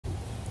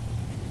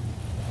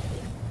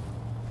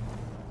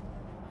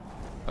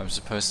I'm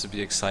supposed to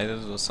be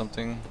excited or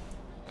something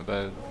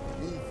about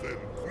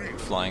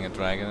flying a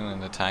dragon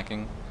and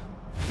attacking.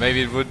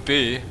 Maybe it would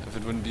be, if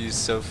it wouldn't be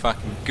so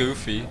fucking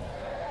goofy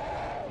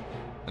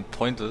and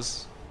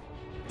pointless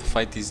to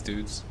fight these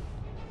dudes.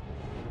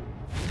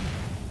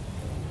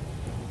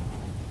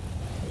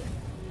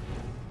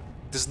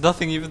 There's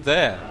nothing even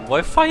there.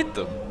 Why fight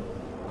them?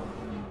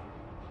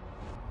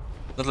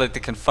 Not like they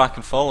can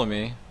fucking follow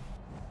me.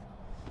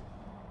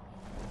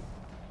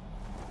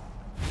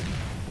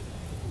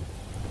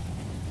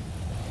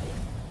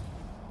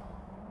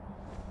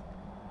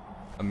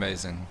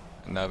 Amazing.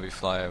 And now we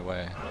fly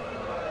away.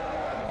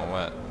 Or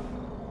what?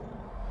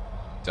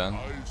 Done?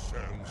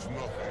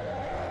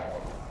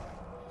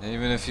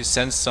 Even if you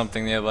sense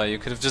something nearby, you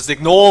could have just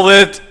ignored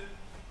it!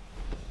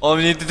 All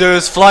we need to do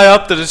is fly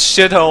up to this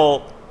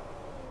shithole!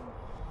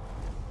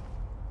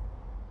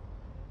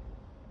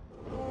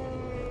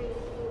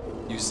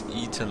 Use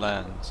E to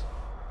land.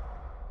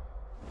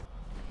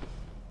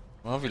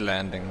 Where are we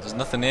landing? There's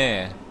nothing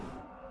here.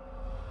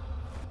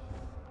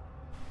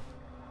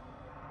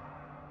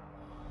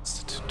 It's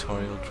the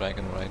tutorial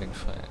dragon riding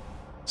fight.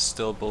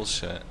 Still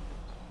bullshit.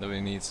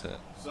 Nobody needs it.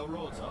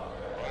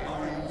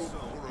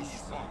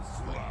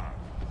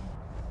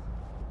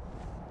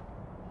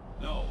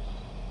 No,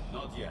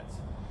 not yet.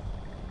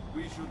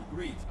 We should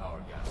greet our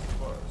guest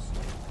first.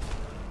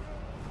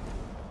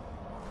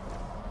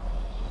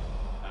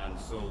 And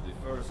so the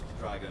first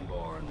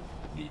Dragonborn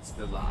meets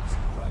the last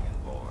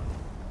Dragonborn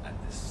at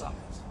the summit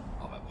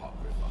of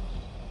Apocrypha.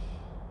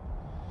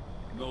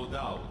 No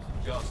doubt,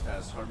 just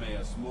as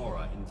Hermaeus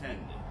Mora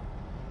intended.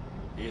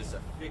 He is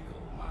a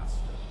fickle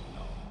master,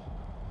 no.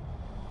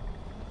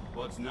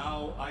 But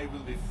now I will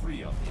be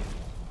free of him.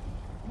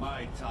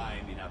 My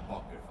time in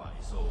Apocrypha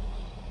is over.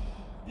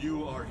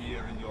 You are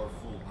here in your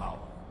full power,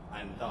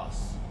 and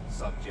thus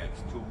subject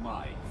to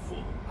my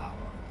full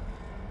power.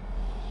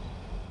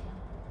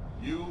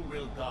 You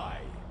will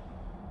die,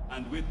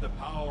 and with the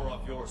power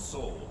of your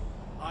soul,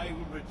 I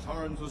will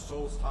return to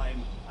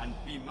Solstheim and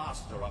be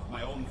master of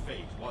my own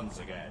fate once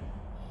again.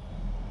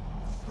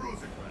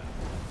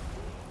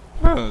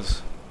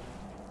 Rose.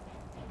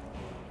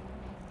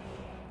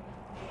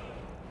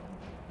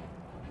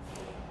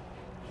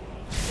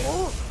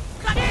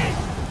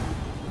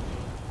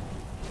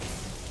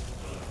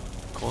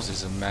 Of course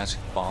he's a magic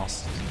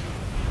bastard.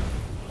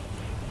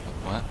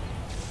 What?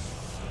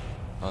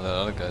 Oh, that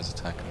other guy's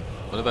attacking.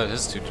 What about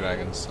his two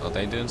dragons? Are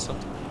they doing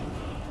something?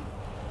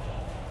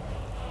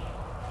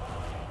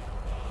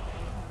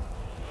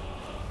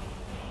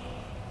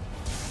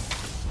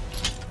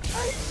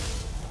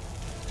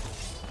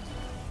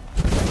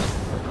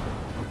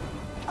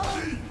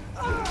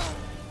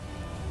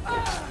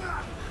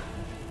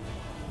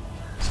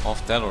 It's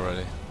half dead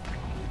already.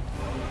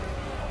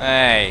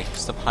 Hey,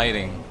 stop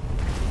hiding.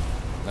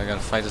 I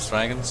gotta fight his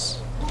dragons?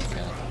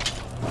 Okay.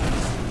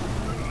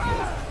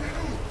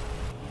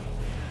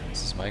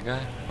 Is this my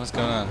guy? What's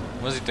going on?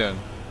 What's he doing?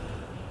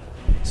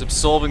 He's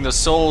absorbing the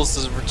souls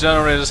to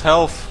regenerate his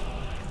health.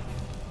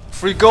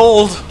 Free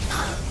gold!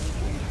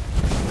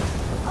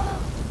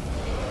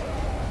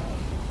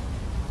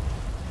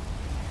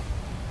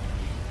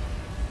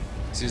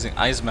 He's using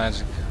ice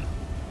magic.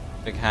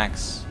 Big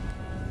hacks.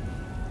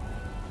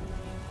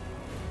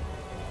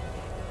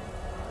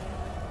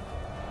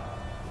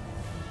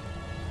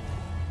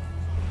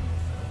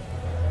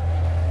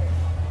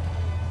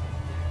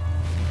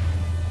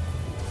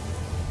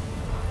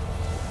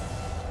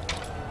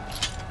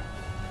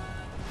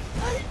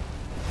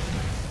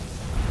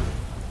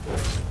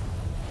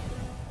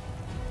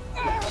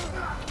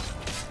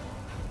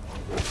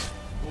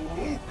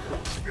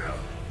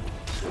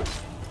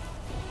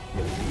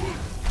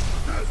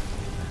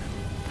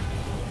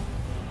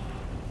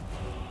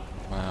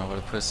 Wow, what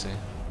a pussy.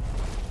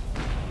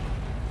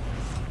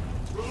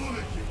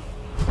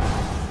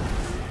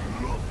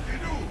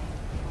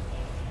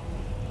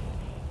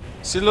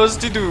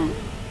 Silosdidu!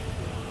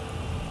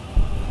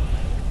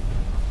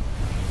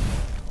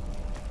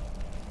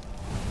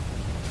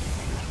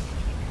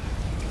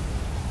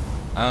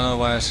 I don't know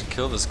why I should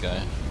kill this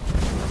guy.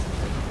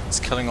 He's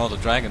killing all the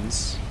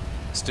dragons.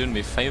 He's doing me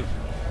a favor.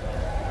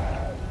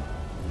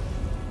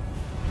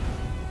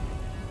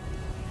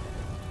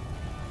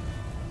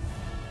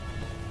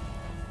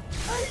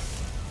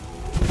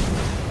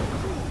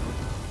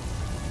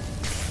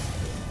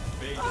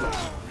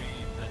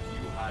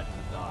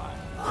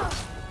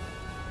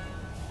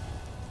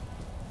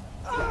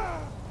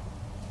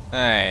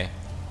 Hey.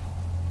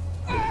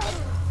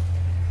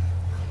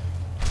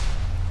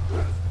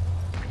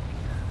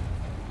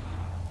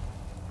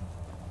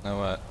 Now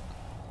what?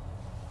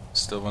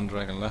 Still one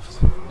dragon left.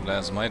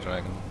 That's my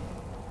dragon.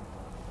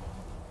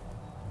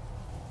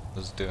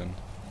 What's it doing?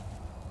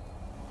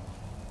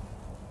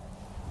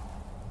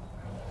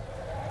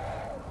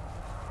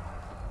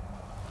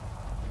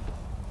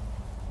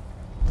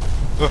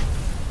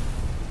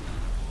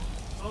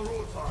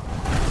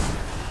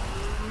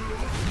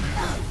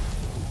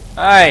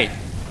 Hey!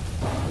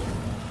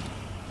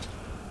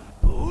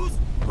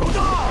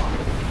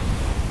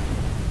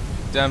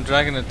 Damn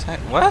dragon attack.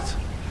 What?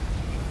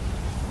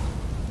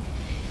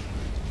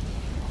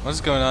 What's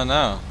going on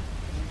now?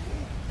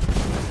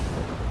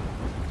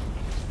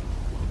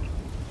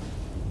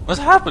 What's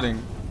happening?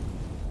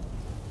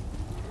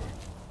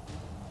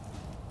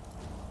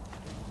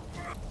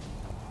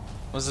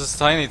 What's this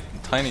tiny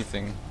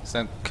thing? Does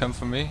that come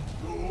from me?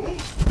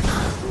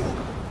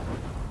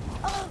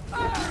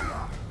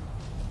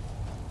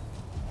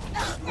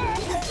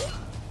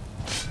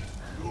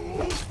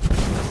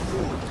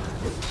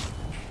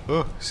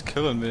 Oh, he's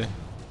killing me.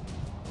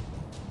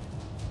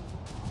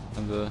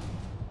 And the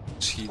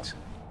cheat.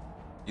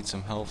 Eat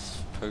some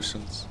health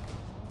potions.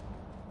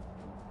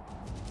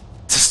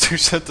 Just to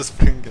shut this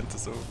thing and get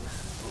this over.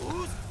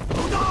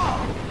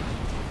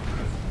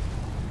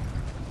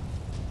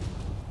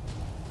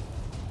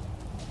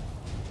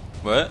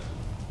 What?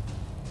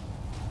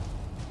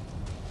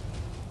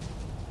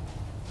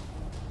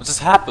 What just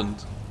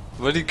happened?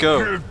 Where'd he go?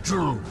 You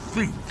do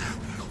think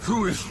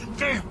to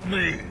escape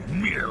me,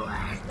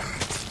 Miraak.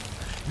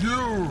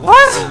 You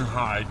What? can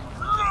hide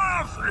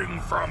nothing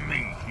from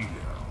me here.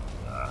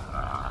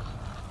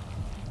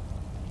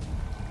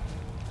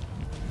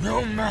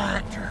 No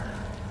matter.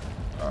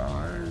 I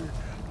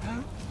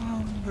have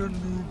found a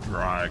new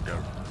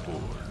dragon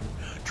born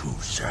to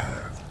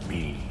serve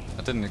me.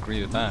 I didn't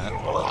agree with that.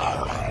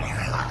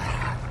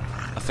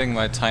 I think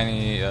my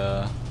tiny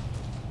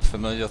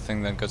familiar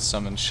thing that got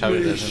summoned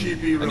shouted at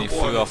him and he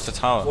flew off the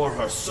tower. For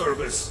her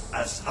service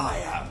as I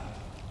am.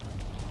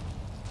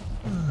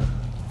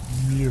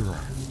 Miraak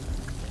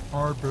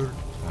harbored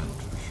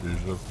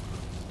fantasies of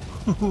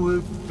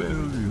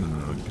rebellion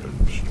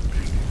against me.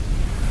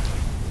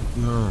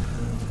 Learn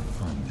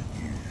from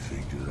his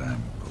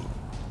example.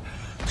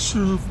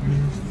 Serve me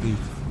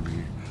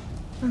faithfully,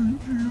 and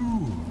you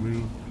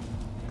will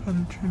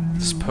continue.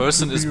 This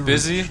person is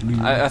busy?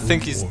 I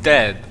think he's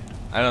dead.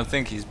 I don't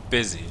think he's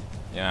busy.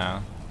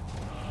 Yeah.